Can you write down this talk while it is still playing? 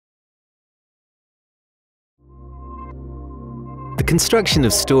The construction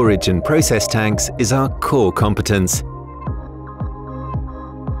of storage and process tanks is our core competence.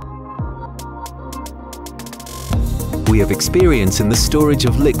 We have experience in the storage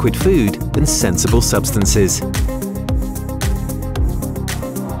of liquid food and sensible substances.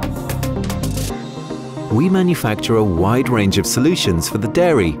 We manufacture a wide range of solutions for the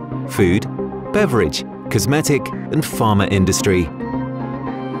dairy, food, beverage, cosmetic and pharma industry.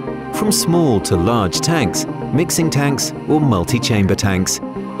 From small to large tanks, mixing tanks or multi-chamber tanks,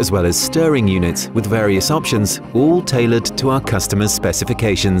 as well as stirring units with various options, all tailored to our customers'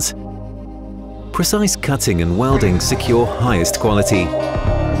 specifications. Precise cutting and welding secure highest quality.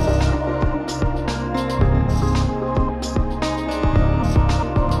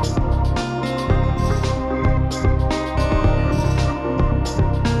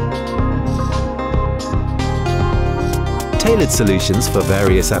 Tailored solutions for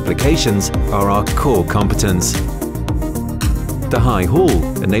various applications are our core competence. The high haul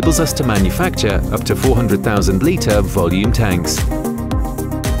enables us to manufacture up to 400,000 litre volume tanks.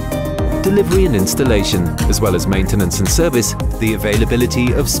 Delivery and installation, as well as maintenance and service, the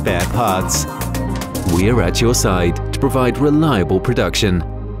availability of spare parts. We are at your side to provide reliable production.